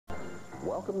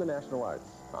Welcome to National Arts.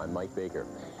 I'm Mike Baker.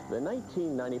 The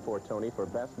 1994 Tony for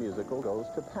Best Musical goes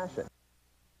to Passion.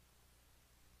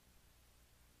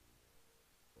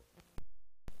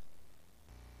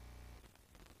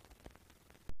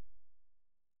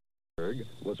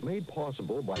 Was made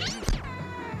possible by...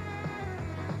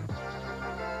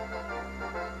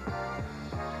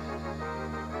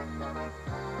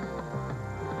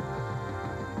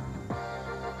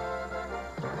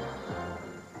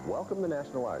 Welcome to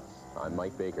National Arts. I'm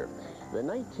Mike Baker. The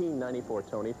 1994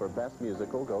 Tony for Best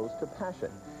Musical goes to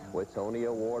Passion, with Tony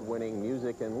Award-winning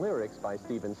music and lyrics by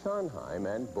Stephen Sondheim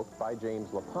and booked by James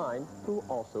Lapine, who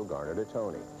also garnered a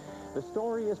Tony. The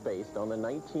story is based on the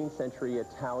 19th century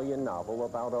Italian novel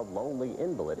about a lonely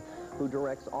invalid who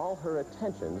directs all her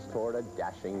attentions toward a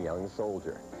dashing young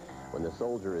soldier. When the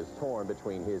soldier is torn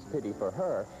between his pity for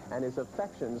her and his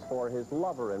affections for his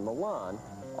lover in Milan,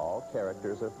 all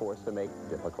characters are forced to make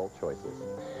difficult choices.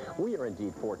 We are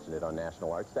indeed fortunate on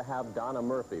National Arts to have Donna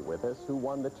Murphy with us, who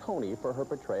won the Tony for her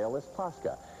portrayal as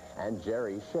Tosca, and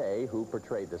Jere Shea, who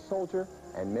portrayed the soldier,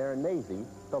 and Marin Mazzie,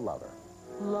 the lover.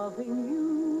 Loving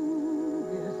you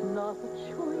is not a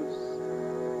choice,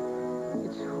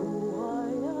 it's who I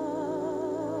am.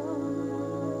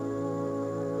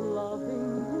 Loving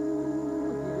you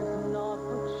is not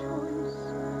a choice,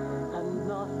 and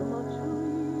not much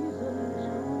reason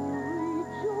to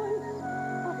rejoice,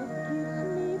 but it gives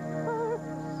me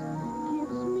purpose,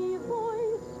 gives me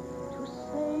voice to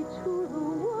say to the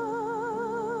world,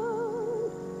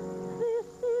 this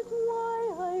is why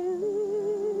I live.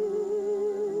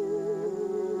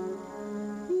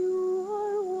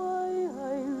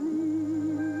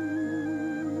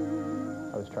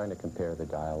 I was trying to compare the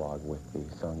dialogue with the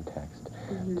sung text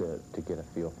to get a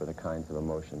feel for the kinds of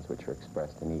emotions which are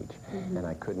expressed in each. And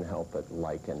I couldn't help but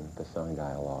liken the sung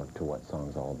dialogue to what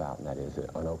song's all about, and that is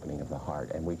an opening of the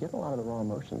heart. And we get a lot of the raw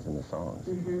emotions in the songs.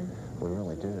 We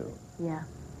really do. Yeah.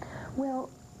 Well,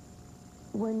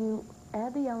 when you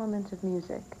add the element of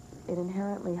music, it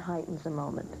inherently heightens a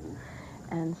moment.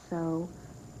 And so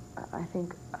I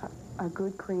think a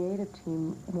good creative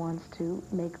team wants to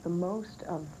make the most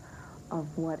of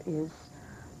what is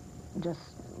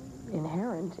just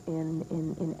inherent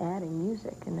in adding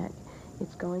music, and that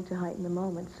it's going to heighten the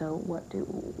moment. So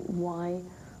why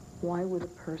would a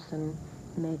person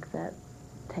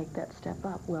take that step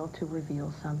up? Well, to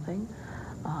reveal something,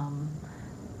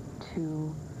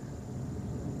 to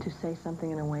say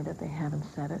something in a way that they haven't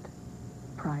said it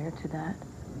prior to that.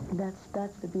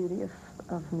 That's the beauty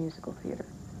of musical theater.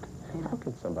 You know? How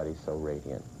can somebody so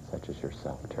radiant, such as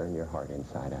yourself, turn your heart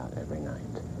inside out every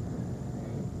night?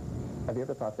 Have you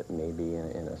ever thought that maybe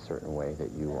in a certain way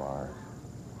that you are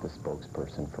the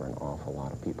spokesperson for an awful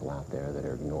lot of people out there that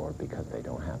are ignored because they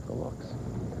don't have the looks,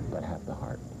 but have the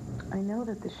heart? I know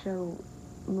that the show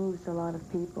moves a lot of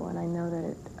people, and I know that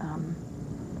it...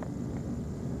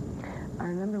 I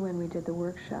remember when we did the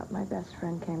workshop, my best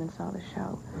friend came and saw the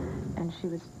show, and she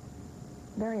was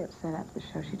very upset after the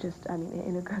show. She just, I mean,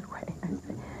 in a good way, I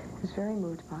say. She was very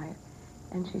moved by it.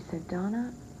 And she said,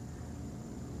 Donna,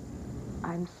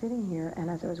 I'm sitting here, and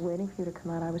as I was waiting for you to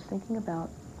come out, I was thinking about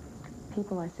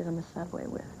people I sit on the subway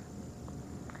with.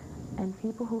 And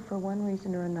people who, for one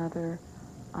reason or another,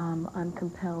 I'm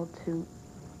compelled to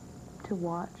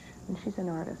watch. And she's an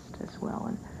artist as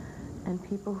well. And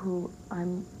people who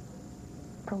I'm,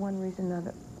 for one reason or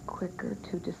another, quicker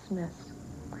to dismiss.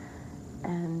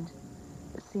 And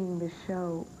seeing this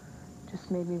show just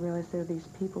made me realize there are these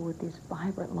people with these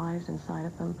vibrant lives inside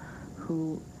of them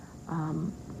who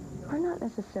are not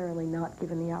necessarily not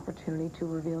given the opportunity to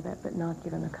reveal that, but not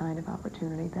given the kind of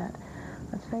opportunity that,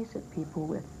 let's face it, people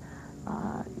with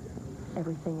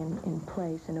everything in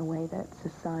place in a way that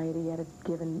society at a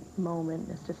given moment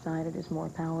has decided is more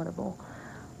palatable.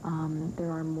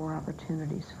 There are more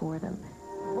opportunities for them.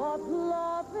 But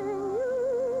loving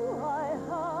you, I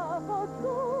have a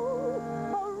goal,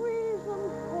 a reason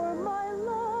for my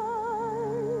life.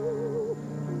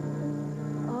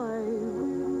 I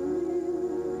will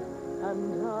live and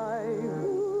I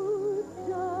would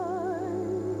die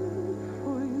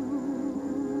for you.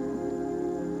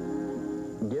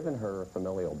 Given her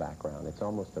familial background, it's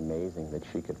almost amazing that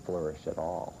she could flourish at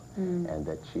all, and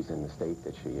that she's in the state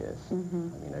that she is. I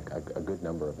mean, a good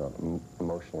number of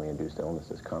emotionally induced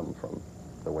illnesses come from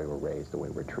the way we're raised, the way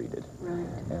we're treated. Right.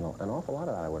 And an awful lot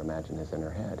of that, I would imagine, is in her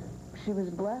head. She was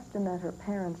blessed in that her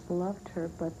parents loved her,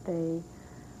 but they,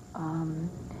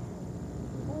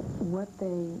 what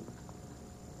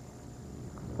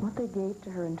they gave to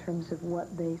her in terms of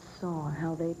what they saw,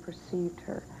 how they perceived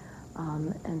her,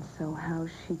 and so how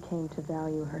she came to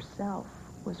value herself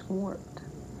was warped.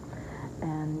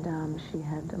 And she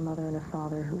had a mother and a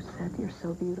father who said, "You're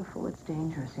so beautiful, it's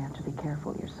dangerous, you have to be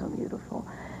careful, you're so beautiful."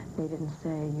 They didn't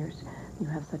say, "You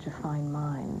have such a fine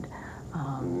mind.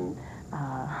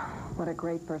 What a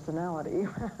great personality."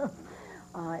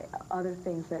 Other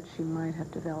things that she might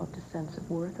have developed a sense of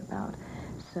worth about.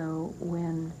 So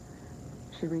when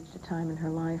she reached a time in her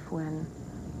life when,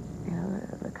 you know,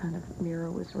 the kind of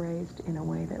mirror was raised in a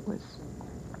way that was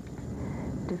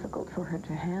difficult for her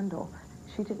to handle,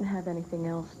 she didn't have anything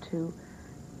else to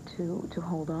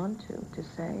hold on to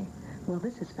say, well,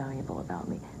 this is valuable about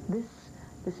me. This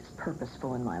is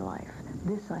purposeful in my life.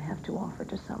 This I have to offer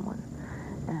to someone.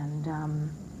 And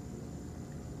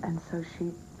so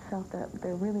she felt that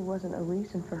there really wasn't a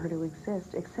reason for her to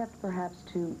exist, except perhaps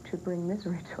to bring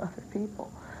misery to other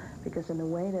people, because in the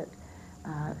way that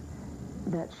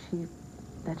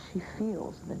she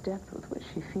feels, the depth with which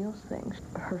she feels things,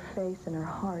 her face and her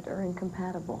heart are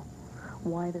incompatible.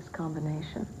 Why this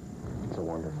combination? It's a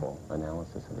wonderful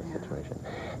analysis of the situation.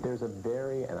 There's a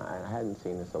very, and I hadn't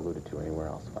seen this alluded to anywhere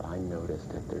else, but I noticed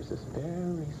that there's this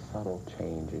very subtle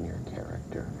change in your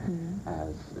character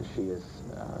as she is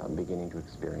beginning to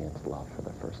experience love for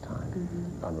the first time,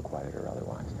 unrequited or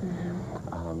otherwise.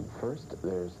 First,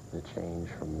 there's the change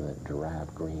from the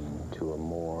drab green to a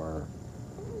more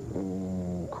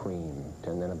cream,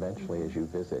 and then eventually as you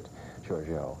visit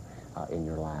Giorgio, in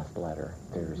your last letter,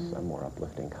 there's a more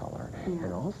uplifting color.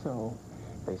 And also,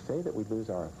 they say that we lose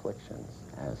our afflictions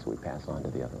as we pass on to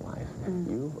the other life.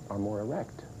 You are more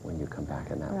erect when you come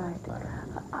back in that last letter.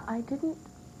 I didn't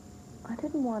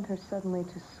want her suddenly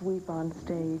to sweep on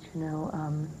stage, you know,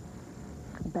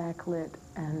 backlit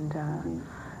and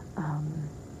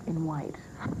in white.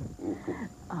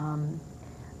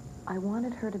 I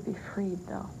wanted her to be freed,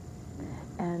 though,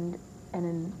 and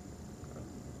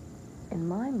in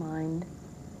my mind,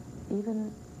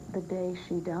 even the day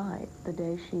she died, the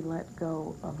day she let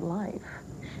go of life,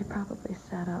 she probably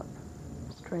sat up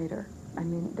straighter. I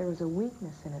mean, there was a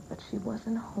weakness in it, but she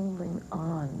wasn't holding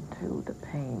on to the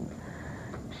pain.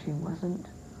 She wasn't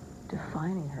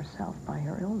defining herself by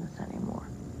her illness anymore.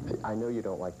 I know you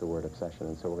don't like the word obsession,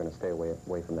 and so we're going to stay away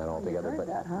from that altogether. You heard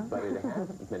that, huh? But it has,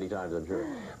 many times I'm sure,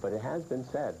 but it has been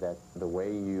said that the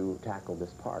way you tackled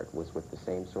this part was with the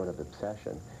same sort of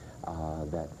obsession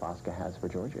that Fosca has for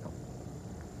Giorgio.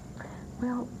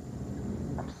 Well,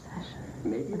 obsession.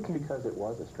 Maybe it's because it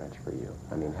was a stretch for you.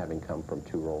 I mean, having come from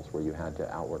two roles where you had to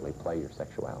outwardly play your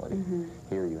sexuality,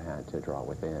 here you had to draw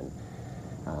within,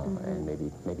 and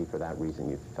maybe for that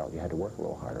reason you felt you had to work a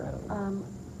little harder. I don't know.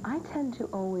 I tend to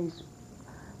always,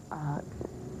 I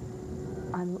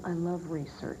love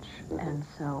research, and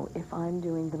so if I'm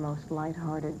doing the most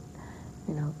lighthearted,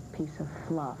 you know, piece of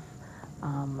fluff,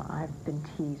 I've been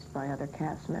teased by other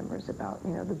cast members about,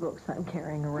 you know, the books I'm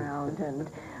carrying around and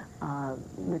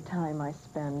the time I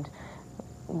spend,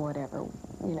 whatever,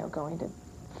 you know, going to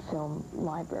film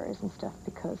libraries and stuff,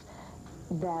 because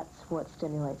that's what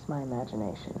stimulates my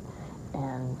imagination.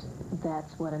 And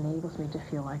that's what enables me to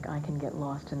feel like I can get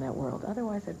lost in that world.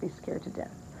 Otherwise, I'd be scared to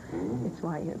death. It's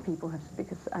why, you know, people have,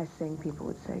 because I sing, people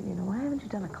would say, you know, why haven't you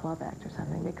done a club act or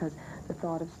something? Because the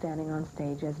thought of standing on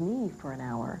stage as me for an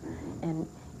hour and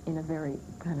in a very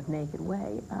kind of naked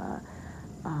way,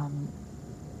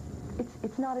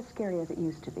 it's not as scary as it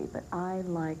used to be, but I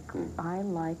like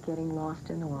getting lost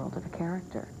in the world of a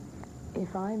character.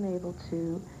 If I'm able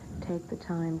to take the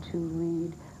time to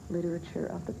read literature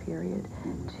of the period,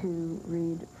 to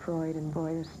read Freud and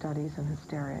Breuer's studies on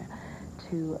hysteria,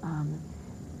 to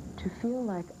feel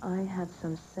like I had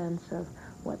some sense of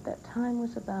what that time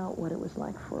was about, what it was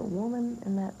like for a woman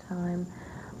in that time,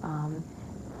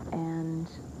 and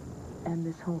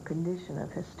this whole condition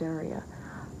of hysteria,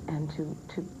 and to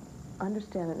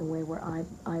understand it in a way where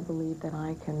I believe that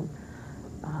I can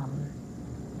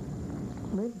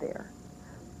live there.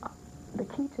 The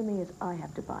key to me is I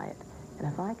have to buy it. And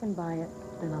if I can buy it,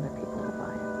 then other people will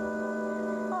buy it.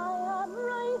 I am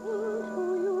writing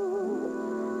to you,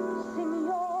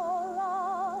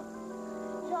 Signora,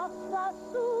 just as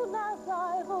soon as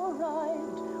I've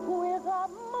arrived with a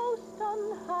most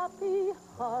unhappy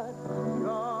heart.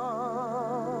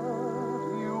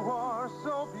 God, you are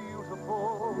so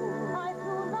beautiful. I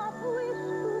do not wish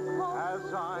to call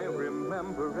As I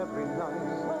remember every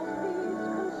night, so please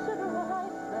consider what I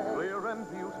say clear and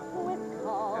beautiful. with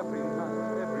calm. Every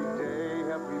night, every day,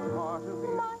 every part of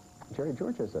you. Jerry,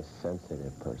 Giorgio's a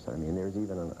sensitive person. I mean, there's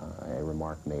even a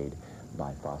remark made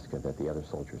by Fosca that the other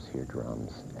soldiers hear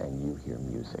drums and you hear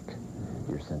music.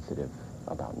 You're sensitive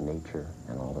about nature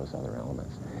and all those other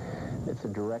elements. It's a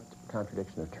direct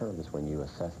contradiction of terms when you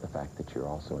assess the fact that you're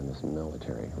also in this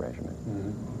military regiment.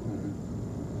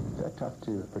 that tough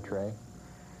to portray?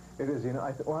 It is, you know.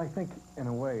 I think in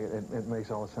a way it makes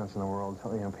all the sense in the world.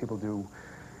 You know, people do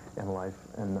in life,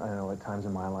 and I know at times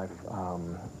in my life,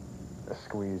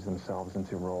 squeeze themselves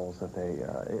into roles that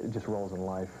just roles in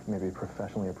life, maybe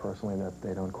professionally or personally, that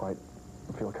they don't quite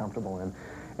feel comfortable in.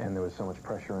 And there was so much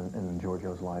pressure in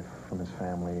Giorgio's life from his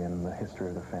family and the history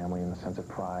of the family and the sense of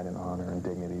pride and honor and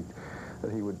dignity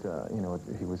that he would, you know,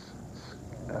 he was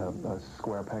a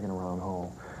square peg in a round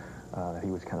hole. That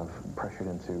he was kind of pressured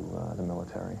into the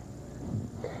military.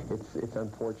 It's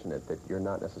unfortunate that you're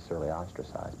not necessarily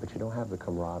ostracized, but you don't have the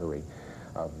camaraderie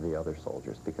of the other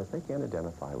soldiers because they can't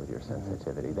identify with your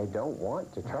sensitivity. They don't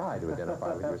want to try to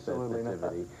identify with your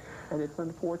sensitivity. And it's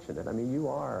unfortunate. I mean, you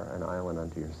are an island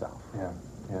unto yourself. Yeah,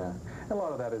 yeah. And a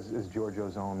lot of that is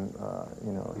Giorgio's own,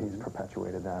 you know, he's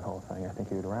perpetuated that whole thing. I think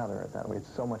he would rather it that way.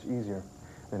 It's so much easier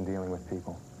than dealing with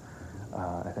people.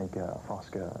 I think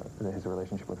Fosca, his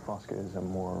relationship with Fosca is a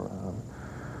more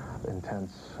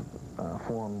intense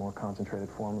form, more concentrated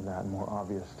form of that, and more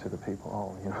obvious to the people.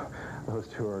 Oh, you know, those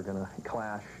two are going to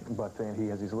clash, but then he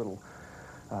has these little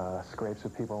scrapes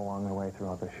with people along the way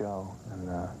throughout the show, and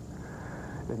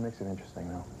it makes it interesting,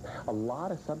 though. A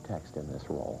lot of subtext in this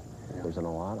role. Yeah. There's a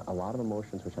lot of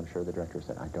emotions, which I'm sure the director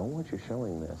said, I don't want you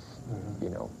showing this, you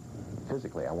know,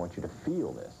 physically. I want you to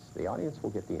feel this. The audience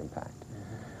will get the impact.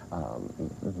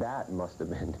 That must have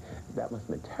been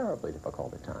terribly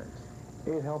difficult at times.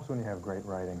 It helps when you have great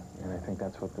writing, and I think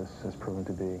that's what this has proven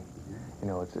to be. You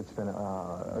know, it's been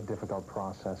a difficult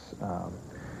process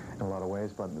in a lot of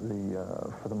ways, but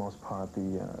for the most part,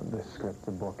 the script,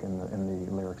 the book, and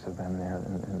the lyrics have been there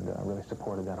and really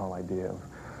supported that whole idea of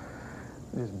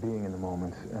just being in the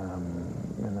moment.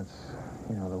 And that's,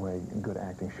 you know, the way good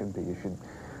acting should be. You should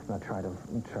not try to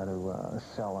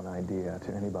sell an idea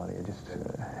to anybody. Just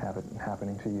have it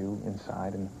happening to you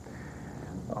inside, and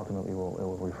ultimately it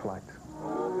will reflect.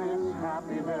 This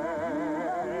happiness,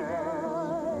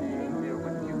 being here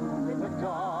with you in the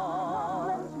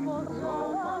dark, so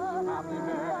much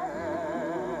happiness,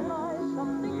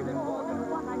 something even more than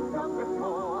what I've done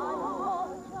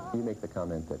before. You make the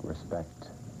comment that respect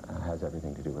has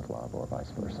everything to do with love, or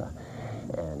vice versa.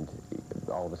 And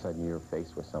all of a sudden you're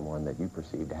faced with someone that you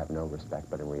perceive to have no respect,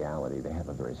 but in reality they have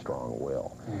a very strong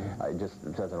will. It just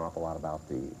says an awful lot about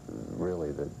the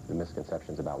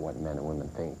misconceptions about what men and women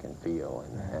think and feel,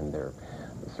 and their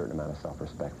certain amount of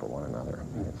self-respect for one another.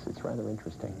 It's rather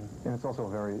interesting. And it's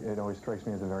also it always strikes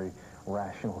me as a very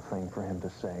rational thing for him to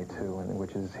say, too, and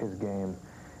which is his game.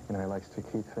 You know, he likes to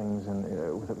keep things, and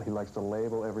he likes to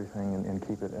label everything and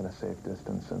keep it at a safe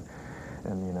distance, and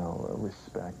you know,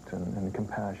 respect and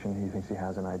compassion. He thinks he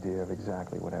has an idea of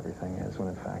exactly what everything is, when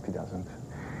in fact he doesn't.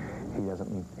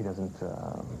 He doesn't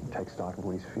take stock of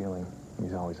what he's feeling.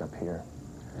 He's always up here.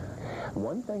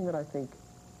 One thing that I think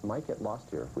might get lost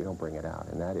here if we don't bring it out,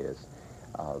 and that is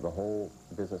the whole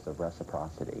business of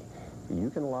reciprocity. You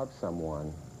can love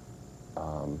someone,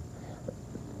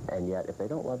 and yet if they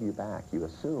don't love you back, you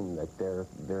assume that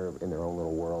they're in their own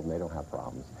little world and they don't have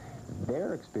problems.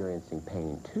 They're experiencing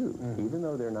pain too. Even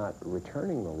though they're not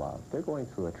returning the love, they're going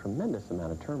through a tremendous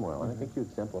amount of turmoil, and I think you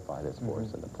exemplify this for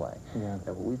us in the play. Yeah.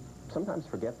 And we sometimes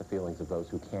forget the feelings of those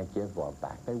who can't give love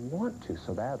back. They want to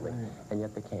so badly, and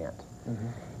yet they can't.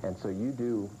 And so you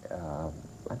do,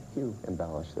 I think you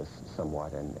embellish this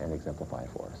somewhat and exemplify it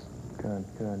for us. Good,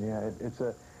 good. Yeah,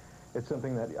 it's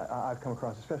something that I've come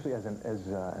across, especially as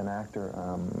an actor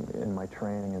in my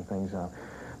training and things.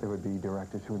 There would be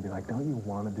directors who would be like, don't you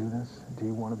want to do this? Do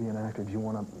you want to be an actor? Do you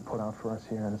want to put out for us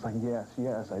here? And it's like,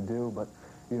 yes, I do, but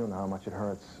you don't know how much it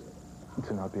hurts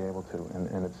to not be able to.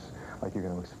 And it's like you're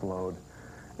going to explode.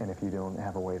 And if you don't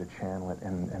have a way to channel it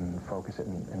and focus it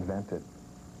and invent it,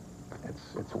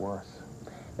 it's worse.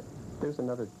 There's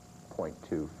another point,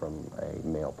 too, from a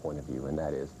male point of view, and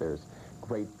that is there's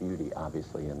great beauty,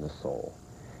 obviously, in the soul.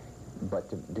 But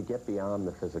to get beyond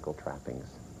the physical trappings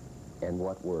and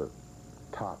what we're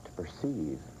taught to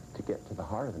perceive, to get to the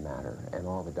heart of the matter and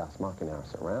all the das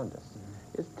machinas around us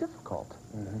is difficult.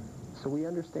 So we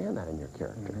understand that in your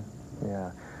character.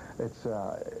 Yeah. It's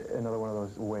another one of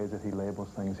those ways that he labels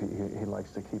things. He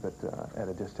likes to keep it at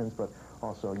a distance, but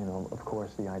also, you know, of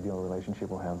course, the ideal relationship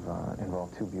will have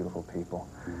involve two beautiful people,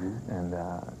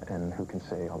 and who can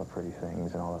say all the pretty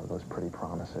things and all of those pretty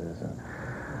promises, and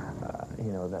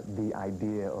you know, that the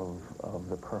idea of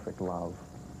the perfect love.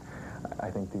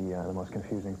 I think the most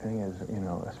confusing thing is, you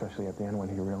know, especially at the end when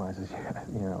he realizes,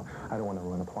 you know, I don't want to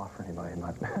ruin the plot for anybody,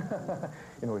 but,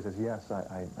 you know, he says, yes,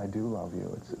 I do love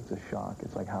you. It's a shock.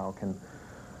 It's like, how can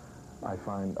I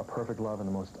find a perfect love in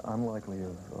the most unlikely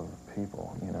of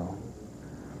people, you know?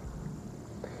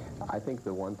 I think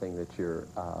the one thing that you're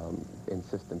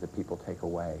insistent that people take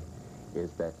away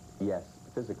is that, yes,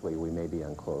 physically we may be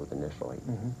unclothed initially,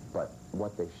 but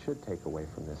what they should take away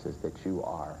from this is that you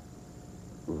are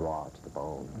raw to the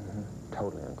bone,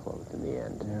 totally unclothed in the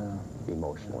end,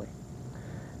 emotionally.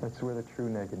 That's where the true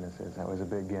nakedness is. That was a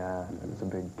big,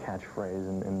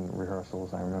 catchphrase in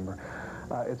rehearsals, I remember.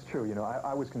 It's true, you know,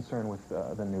 I was concerned with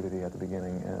the nudity at the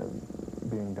beginning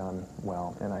being done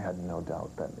well, and I had no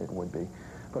doubt that it would be.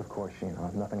 But of course, you know,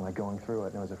 nothing like going through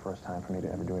it. It was the first time for me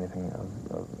to ever do anything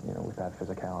you know, with that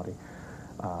physicality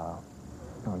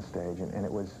on stage, and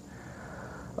it was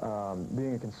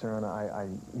being a concern. I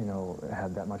you know,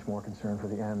 had that much more concern for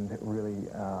the end. Really,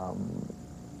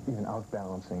 even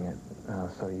outbalancing it,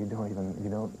 so you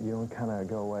don't kind of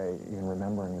go away even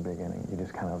remembering the beginning. You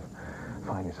just kind of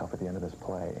find yourself at the end of this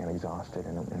play and exhausted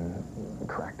and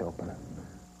cracked open.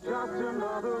 Just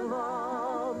another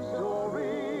love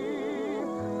story,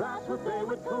 that's what they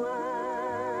would claim.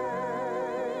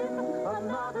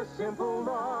 Another simple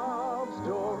love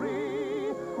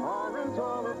story, aren't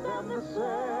all of them the same?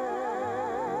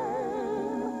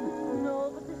 No,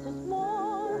 but this is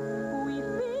more, we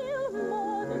feel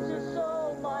more, this is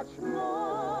so much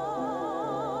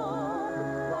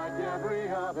more, like every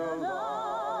other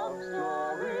love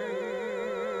story.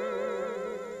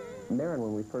 Marin,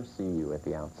 when we first see you at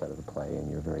the outset of the play in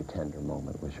your very tender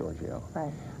moment with Giorgio,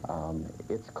 Right.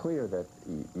 It's clear that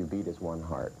you beat as one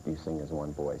heart, you sing as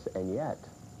one voice, and yet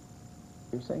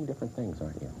you're saying different things,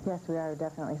 aren't you? Yes, we are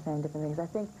definitely saying different things. I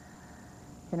think,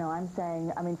 you know, I'm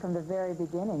saying, I mean, from the very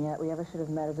beginning, that we ever should have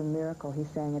met as a miracle. He's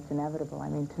saying it's inevitable. I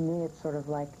mean, to me, it's sort of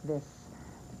like this,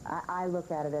 I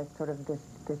look at it as sort of this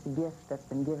gift that's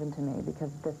been given to me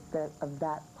because of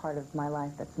that part of my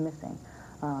life that's missing.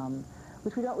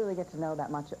 Which we don't really get to know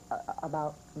that much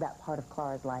about that part of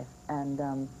Clara's life. And,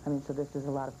 I mean, so this is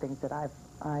a lot of things that I've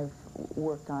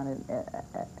worked on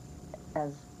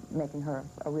as making her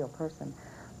a real person.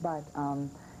 But,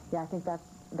 yeah, I think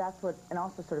that's what, and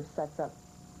also sort of sets up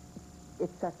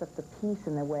the piece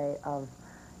in the way of,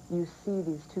 you see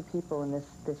these two people in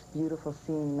this beautiful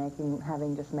scene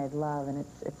having just made love, and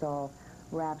it's all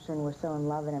rapture, and we're so in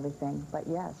love and everything. But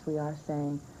yes, we are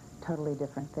saying totally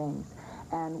different things.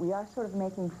 And we are sort of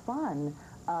making fun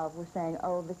of, we're saying,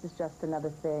 oh, this is just another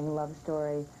thing, love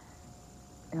story,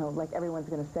 you know, like everyone's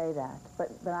going to say that.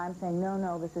 But I'm saying,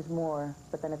 no, this is more.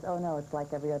 But then it's, oh, no, it's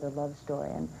like every other love story.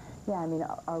 And, yeah, I mean,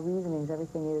 our reasonings,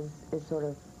 everything is sort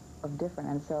of different.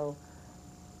 And so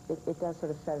it does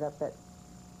sort of set it up that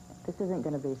this is not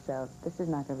going to be so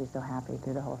happy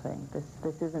through the whole thing.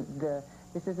 This isn't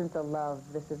the love,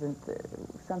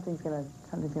 something's going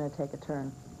to take a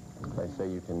turn. They say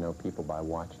you can know people by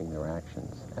watching their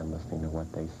actions and listening to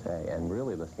what they say, and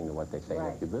really listening to what they say. Right.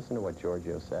 And if you listen to what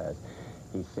Giorgio says,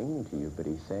 he's singing to you, but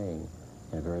he's saying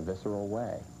in a very visceral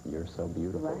way, you're so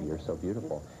beautiful, Right. you're so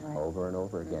beautiful, Right. over and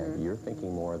over again. You're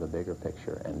thinking more of the bigger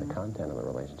picture and the content of the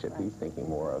relationship. Right. He's thinking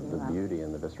more of the beauty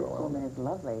and the visceral element. This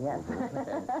woman is lovely, yes.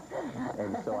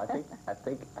 and so I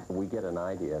think we get an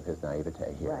idea of his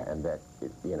naivete here, Right. and that,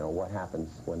 you know, what happens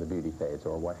when the beauty fades,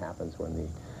 or what happens when the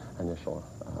initial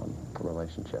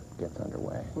relationship gets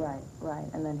underway. Right.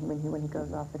 And then when he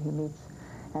goes off and he meets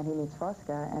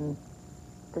Fosca, and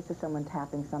this is someone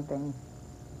tapping something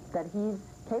that he's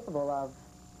capable of,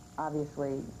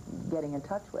 obviously, getting in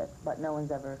touch with, but no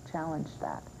one's ever challenged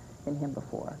that in him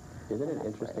before. Isn't it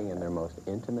interesting in their most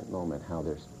intimate moment how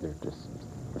they're just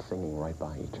singing right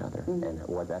by each other, and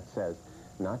what that says,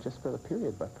 not just for the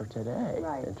period, but for today,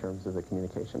 Right. in terms of the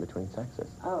communication between sexes.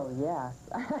 Oh, yes.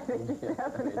 I think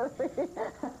definitely.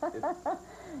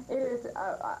 It is,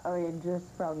 I mean, just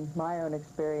from my own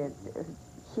experience,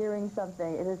 hearing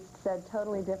something, it is said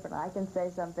totally different. I can say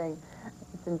something,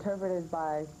 it's interpreted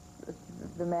by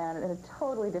the man in a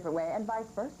totally different way, and vice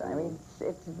versa. I mean,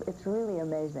 it's really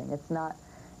amazing.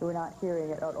 We're not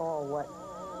hearing it at all what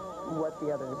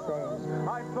the other is saying.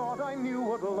 I thought I knew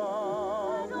what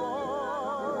love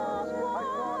was. I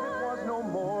thought it was no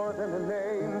more than a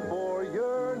name for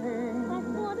yearning. I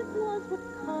thought it was with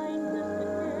kindness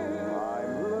became.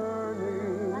 I'm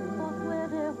learning I thought where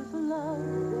there was love,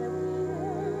 there was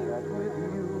shame. that with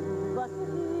you, But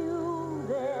with you,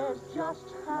 there's just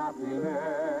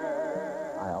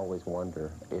happiness. I always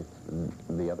wonder if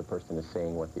the other person is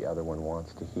saying what the other one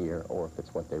wants to hear, or if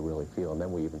it's what they really feel. And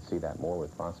then we even see that more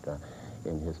with Fosca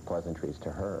in his pleasantries to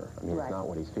her. I mean, Right. It's not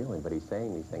what he's feeling, but he's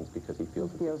saying these things because he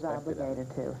feels He feels it's expected of him.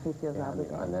 obligated to. He feels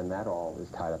obligated. And then that all is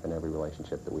tied up in every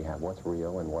relationship that we have. What's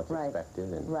real and what's Right.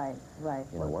 expected, and Right.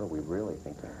 you know, what are we really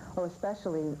thinking? Oh,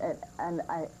 especially, and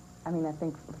I mean, I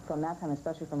think from that time,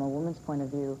 especially from a woman's point of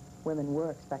view, women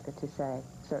were expected to say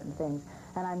certain things.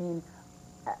 And I mean,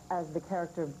 as the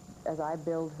character, as I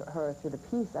build her through the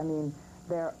piece, I mean,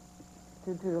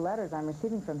 through the letters I'm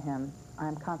receiving from him,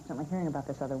 I'm constantly hearing about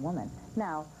this other woman.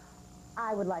 Now,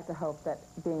 I would like to hope that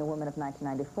being a woman of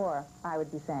 1994, I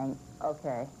would be saying,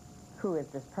 okay, who is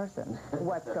this person?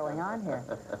 What's going on here?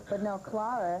 But no,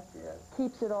 Clara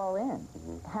keeps it all in,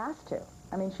 has to.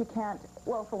 I mean, she can't,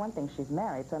 well, for one thing, she's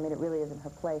married, so I mean, it really isn't her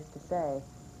place to say,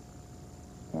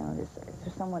 you know, is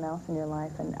there someone else in your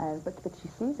life? But she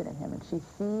sees it in him, and she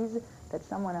sees that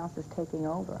someone else is taking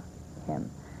over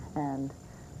him, and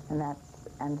that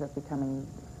ends up becoming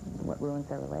what ruins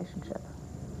their relationship.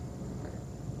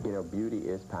 You know, beauty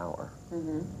is power.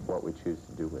 What we choose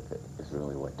to do with it is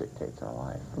really what dictates our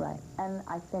life. Right. And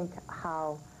I think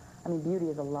beauty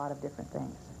is a lot of different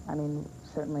things. I mean,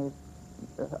 certainly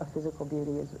a physical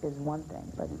beauty is one thing.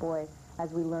 But boy,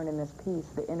 as we learn in this piece,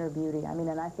 the inner beauty, I mean,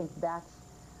 and I think that's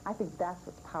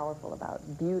what's powerful about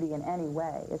beauty in any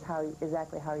way, is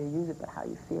exactly how you use it, but how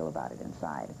you feel about it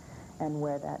inside and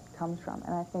where that comes from.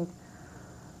 And I think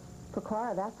for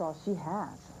Clara, that's all she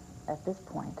has at this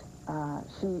point.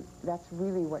 That's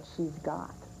really what she's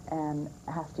got and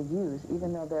has to use,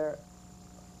 even though there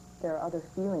are other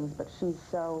feelings, but she's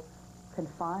so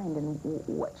confined, and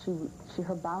what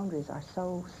her boundaries are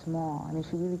so small. I mean,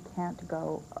 she really can't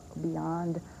go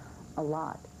beyond a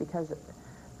lot, because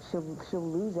she'll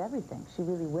lose everything. She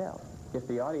really will. If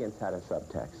the audience had a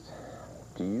subtext,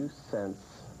 do you sense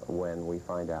when we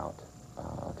find out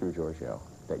through Giorgio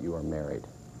that you are married?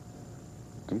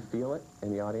 Do you feel it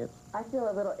in the audience? I feel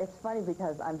a little, it's funny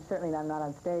because I'm not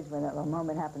on stage when that little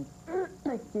moment happens,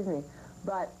 excuse me,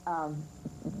 but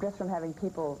just from having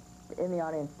people in the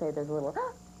audience say there's a little,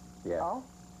 oh,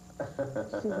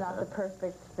 she's not the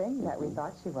perfect thing that we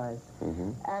thought she was.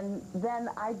 And then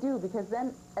I do, because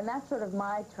then, and that's sort of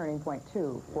my turning point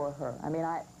too for her. I mean,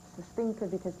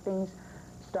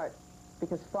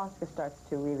 because Fosca starts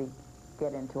to really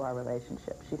get into our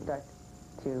relationship. She starts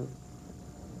to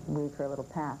weave her little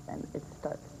path, and it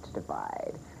starts to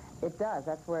divide. It does.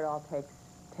 That's where it all takes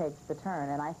the turn.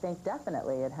 And I think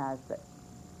definitely it has the,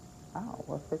 oh,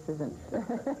 well, this isn't,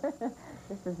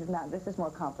 this is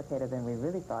more complicated than we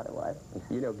really thought it was.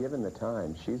 You know, given the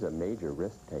time, she's a major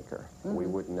risk taker. We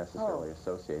wouldn't necessarily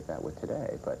associate that with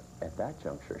today, but at that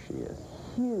juncture, she is.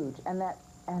 Huge. And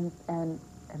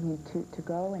I mean, to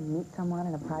go and meet someone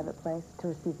in a private place, to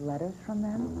receive letters from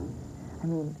them, I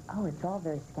mean, oh, it's all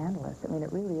very scandalous. I mean,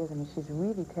 it really is. I mean, she's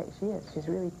really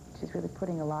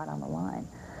putting a lot on the line.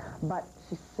 But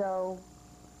she's so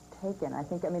taken. I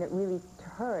think, I mean, it really, to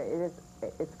her,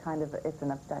 it's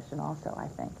an obsession also, I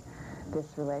think, this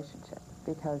relationship,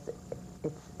 because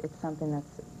it's something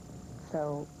that's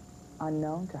so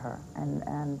unknown to her,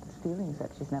 and feelings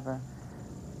that she's never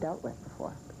dealt with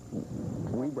before.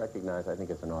 We recognize, I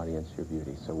think, as an audience, your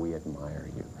beauty, so we admire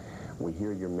you. We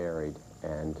hear you're married,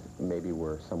 and maybe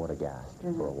we're somewhat aghast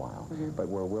for a while, but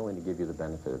we're willing to give you the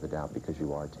benefit of the doubt because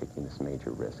you are taking this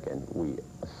major risk, and we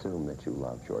assume that you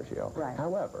love Giorgio. Right.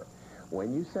 However,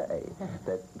 when you say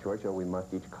that, Giorgio, we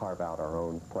must each carve out our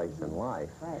own place in life,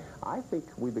 I think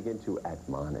we begin to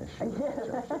admonish you at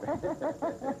that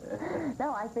juncture.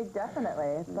 No, I think definitely.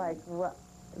 It's like, well,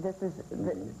 this is,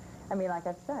 I mean, like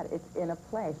I've said, it's in a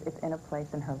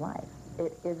place in her life.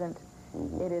 It isn't,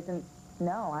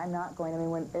 no, I'm not going, I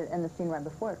mean, when, in the scene right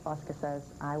before it, Fosca says,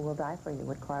 I will die for you.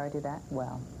 Would Clara do that?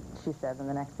 Well, she says in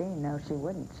the next scene, no, she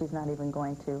wouldn't. She's not even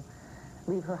going to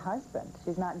leave her husband.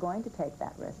 She's not going to take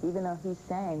that risk, even though he's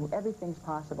saying everything's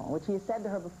possible, which he has said to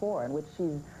her before, in which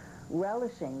she's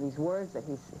relishing these words that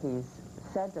he's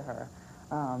said to her,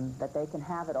 that they can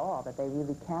have it all, that they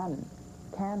really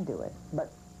can do it.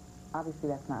 But obviously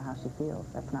that's not how she feels.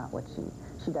 That's not what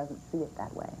she doesn't see it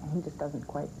that way. And he just doesn't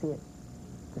quite see it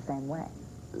the same way.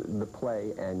 The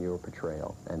play and your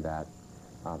portrayal, and that,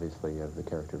 obviously, of the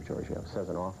character of Giorgio, says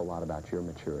an awful lot about your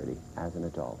maturity as an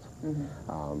adult,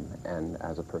 and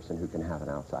as a person who can have an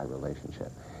outside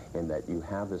relationship, in that you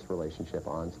have this relationship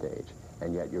on stage,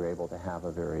 and yet you're able to have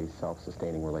a very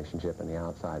self-sustaining relationship in the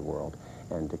outside world,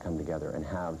 and to come together and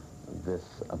have this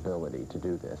ability to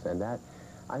do this. And that,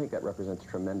 I think that represents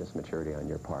tremendous maturity on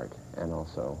your part, and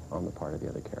also on the part of the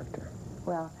other character.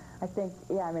 Well, I think,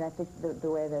 yeah, I mean, I think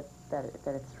the way that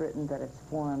it's written, that it's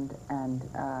formed, and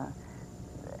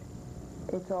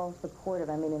it's all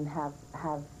supportive. I mean, and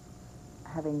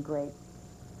having great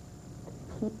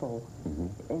people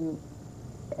and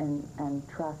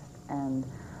trust and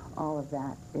all of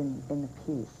that in the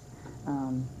piece.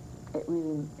 It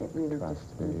really trust.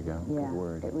 just, there you go. Yeah, good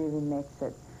word. It really makes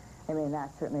it. I mean,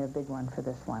 that's certainly a big one for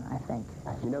this one, I think.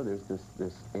 You know, there's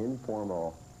this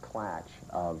informal clatch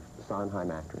of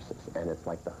Sondheim actresses, and it's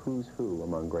like the who's who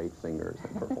among great singers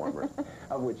and performers,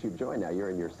 of which you've joined now. You're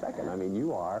in your second. I mean,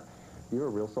 you're a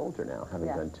real soldier now, having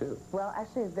done two. Well,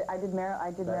 actually, I did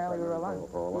Marilyn We Were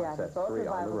Alone. Yeah, that's both three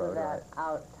on the revivals road, of that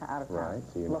out of town. Right,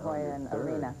 so you're La now on Jolla your and third.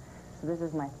 Arena. So this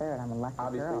is my third. I'm a lucky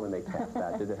Obviously, girl. when they cast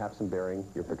that, did it have some bearing,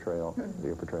 your portrayals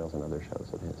in other shows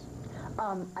of his?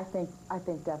 I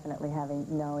think definitely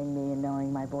knowing me and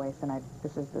knowing my voice, and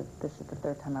this is the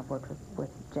third time I've worked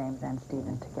with James and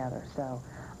Stephen together. So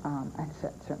I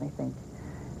certainly think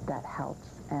that helps,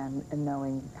 and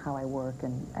knowing how I work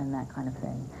and that kind of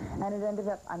thing. And it ended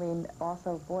up, I mean,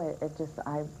 also, boy,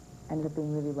 I ended up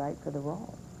being really right for the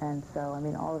role. And so, I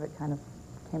mean, all of it kind of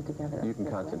came together. You can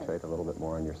concentrate a little bit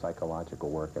more on your psychological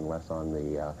work and less on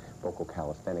the vocal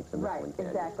calisthenics in this one, can't you?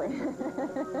 Exactly.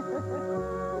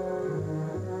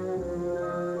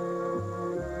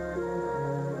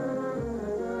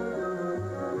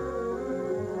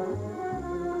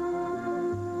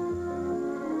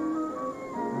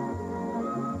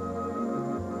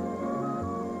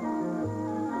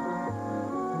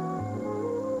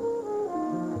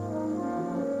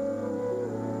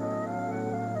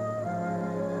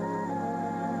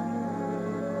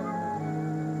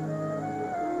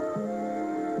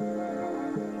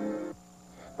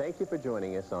 Thank you for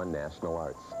joining us on National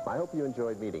Arts. I hope you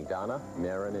enjoyed meeting Donna,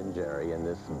 Marin, and Jere in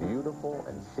this beautiful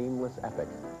and seamless epic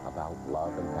about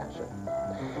love and passion.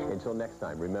 Until next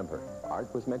time, remember,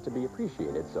 art was meant to be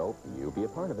appreciated, so you be a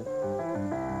part of it.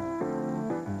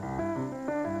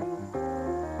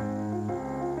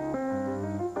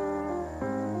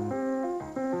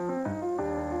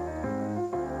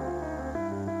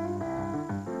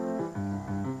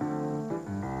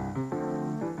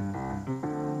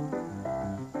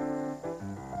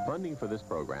 Funding for this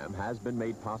program has been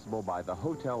made possible by the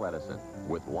Hotel Edison,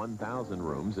 with 1,000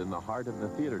 rooms in the heart of the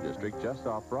theater district just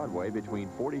off Broadway between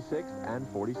 46th and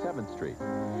 47th Street.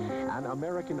 An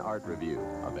American Art Review,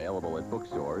 available at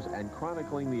bookstores and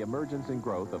chronicling the emergence and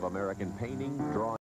growth of American painting, drawing,